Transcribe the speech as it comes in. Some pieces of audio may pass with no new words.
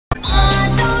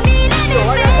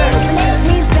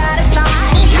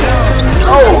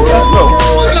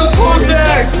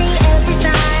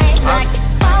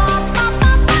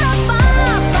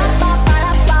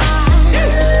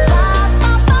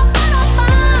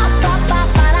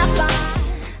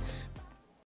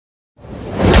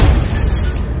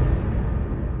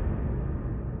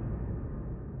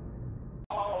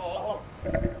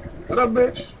that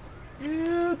bitch?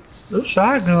 The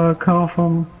shotgun come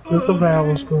from the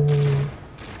survival school.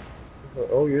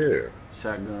 Oh yeah.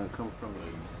 Shotgun come from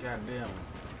the goddamn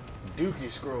Dookie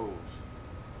Scrolls.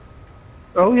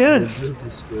 Oh yes.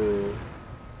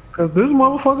 Cause this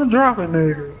motherfucker dropping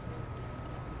niggas.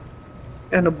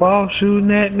 And the ball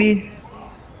shooting at me.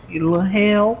 You little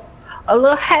hell. A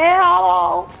little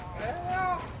hell.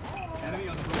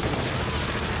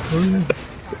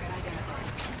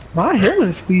 My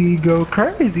healing speed go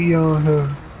crazy on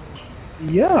her.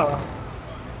 Yeah.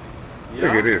 Look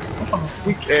at this.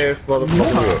 Weak ass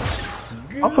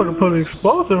motherfucker. Yeah. I'm gonna put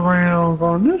explosive rounds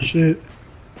on this shit.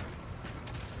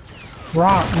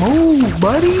 Rock, move,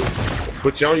 buddy.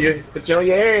 Put you on your ass. This bitch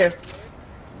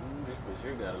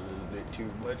here got a little bit too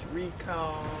much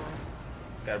recall.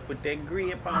 Gotta put that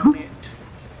grip on it.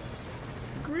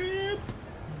 Grip.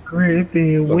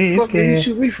 Grippy, Where the fuck did you whippy.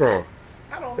 shoot me from?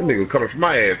 I don't That know. nigga coming from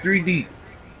my ass, 3 deep.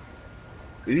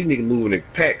 These niggas moving in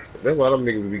packs. That's why them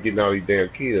niggas be getting all these damn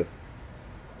kills.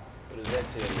 What does that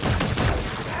tell you?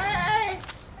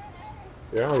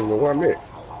 Yeah, I don't even know where I'm at.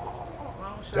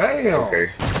 Damn. Okay.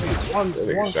 One That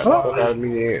nigga shot the shot. fuck out of me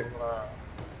in the head.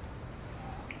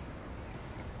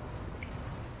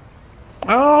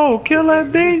 Oh, kill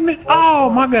that big nigga. Oh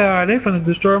my god, they finna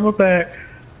destroy my pack.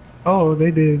 Oh,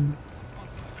 they didn't.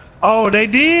 Oh, they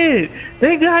did.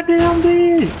 They goddamn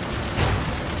did.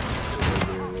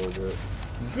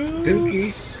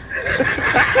 Dookie.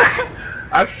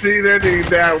 I see that nigga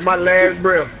down with my last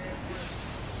breath.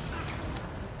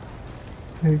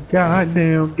 They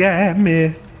goddamn got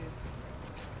me.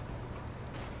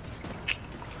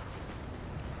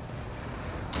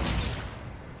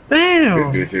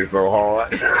 Damn. This bitch is so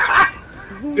hard.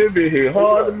 This bitch hit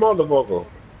hard as motherfucker.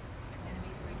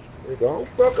 Don't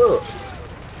fuck up.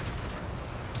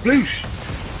 Sploosh.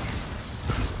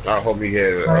 I hope he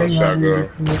had a shotgun.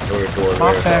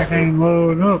 My pack ain't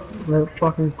loaded up that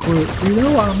fucking quick. You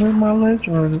know I'm in my ledge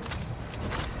running.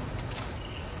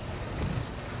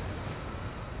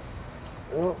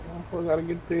 Well, motherfucker gotta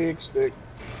get the pig stick.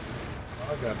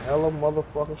 I got hella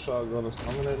motherfucking shotgunners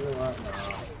coming at me right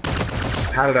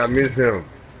now. How did I miss him?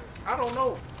 I don't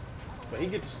know. But he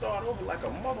get to start over like a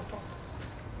motherfucker.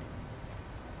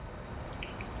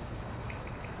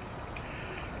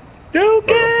 Duke!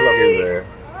 Plug his ass.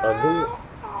 I do it.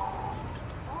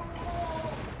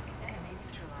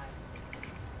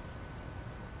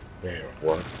 Damn,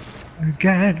 what? A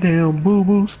goddamn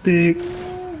boo-boo stick. That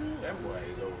boy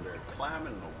is over there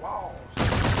climbing the walls.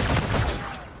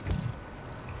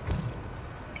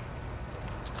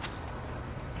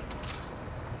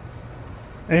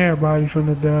 Everybody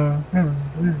finna die.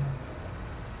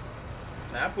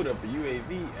 Now I put up a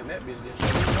UAV and that bitch didn't show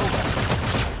me nobody.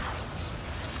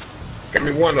 Give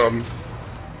me one of them.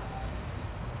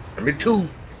 Give me two.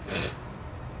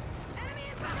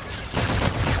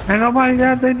 Ain't nobody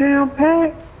got their damn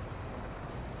pack?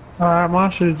 Alright, my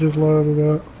shit just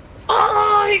loaded up.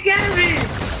 Oh, he got me!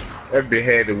 That bitch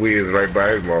had the wheels right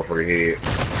by his motherfucking head.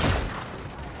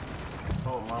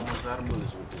 Oh, I'm almost out of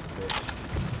bullets with this bitch.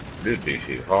 This bitch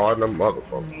hit hard than a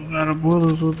motherfucker. I'm out of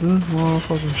bullets with this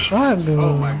motherfucking shotgun.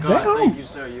 Oh my god, damn. thank you,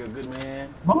 sir. You're a good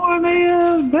man. Boy, they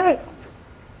ass back.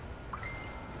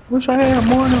 Wish I had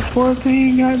more than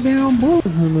 14 goddamn bullets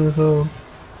in this hole.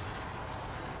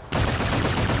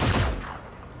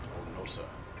 No, sir.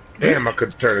 Damn, I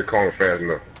couldn't turn the corner fast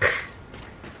enough.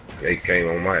 They came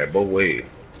on my head both ways.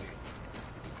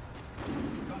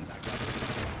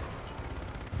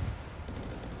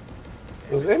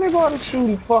 Is anybody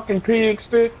shooting fucking pig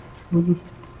stick?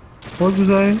 What'd you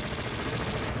say?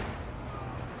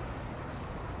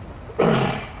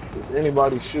 Is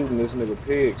anybody shooting this nigga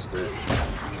pig stick?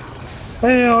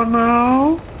 Hell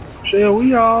no. Shit,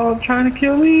 we all trying to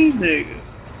kill these niggas.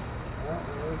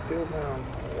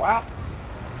 Wow.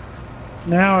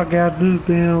 Now I got this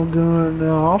damn gun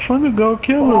now. I'm finna go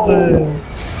kill his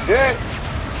ass. Yeah.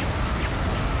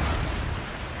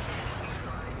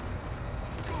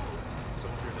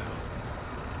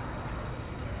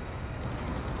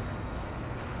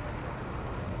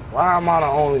 Why am I the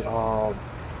only I'm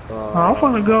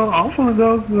finna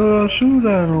go shoot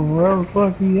at him wherever the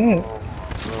fuck he at.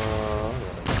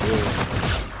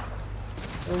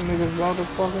 Them niggas about to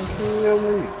fucking kill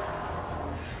me.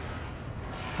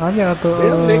 I got the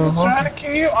Them niggas trying to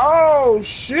kill. Oh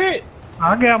shit!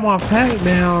 I got my pack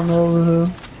down over here.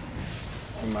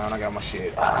 Hey man, I got my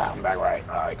shit. I'm back right.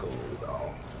 Alright, cool.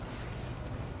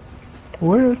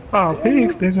 Where's our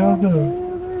pig stick out there?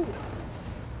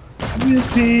 You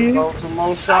pig. Go some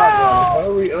more shots.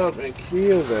 Hurry up and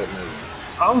kill that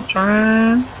nigga. I'm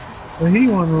trying, but he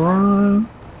wanna run.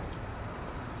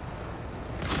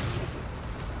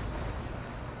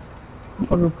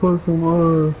 motherfucker put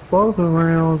some explosive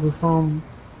rounds or some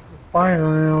fire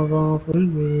rounds on for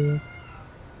his ass.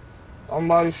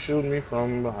 Somebody shooting me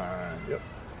from behind. Yep.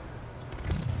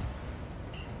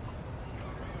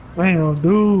 Damn,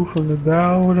 dude from the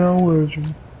guy over there with you.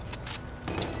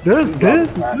 This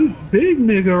big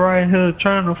nigga right here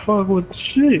trying to fuck with the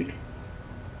shit.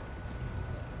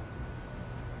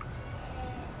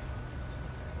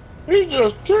 He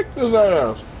just kicked his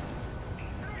ass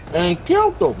and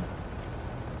killed him,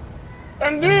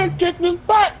 and then kicked his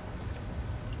back.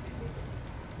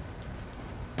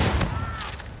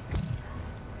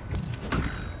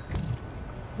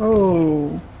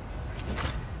 Oh.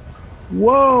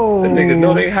 Whoa. That nigga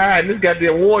know they hiding. This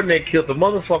goddamn warden they killed the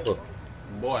motherfucker.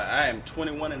 Boy, I am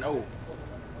 21-0.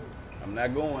 I'm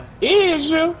not going. Is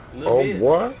you? Oh Bit.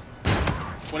 boy.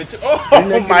 22.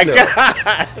 Oh my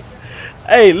god.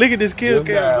 Hey, look at this kill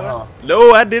cam, boy. Huh?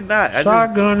 No, I did not. I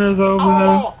Shotgunners over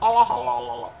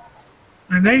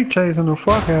there. And they chasing the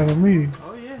fuck out of me.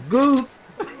 Oh yes. Good.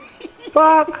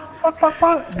 Fuck.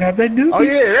 Yeah, they do. Oh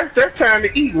yeah, that's time to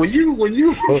eat. When you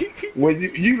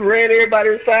ran everybody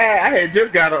inside, I had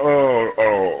just got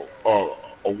a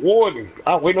warden.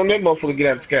 I wait on that motherfucker to get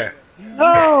out of the sky.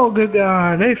 Oh, good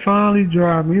God. They finally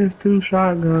dropped me. It's 2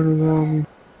 shotgunners on me.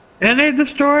 And they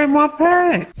destroyed my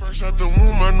pack. Fresh out the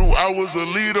womb, I knew I was a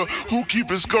leader. Who keep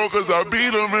his score, cause I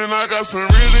beat him. And I got some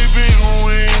really big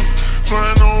wings,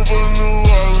 flying over New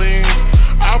Orleans.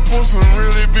 I pull some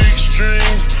really big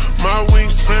strings. My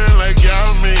wings span like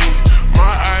y'all mean.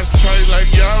 My eyes tight like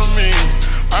y'all mean.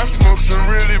 I smoke some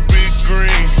really big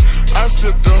greens. I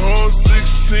sip the whole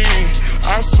 16.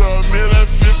 I saw a meal at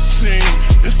 15.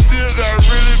 It still got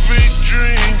really big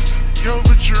dreams. Yo,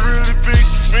 bitch, you really big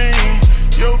fiend.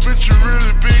 Yo, bitch, you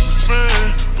really big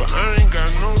fan. But I ain't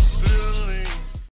got no silver.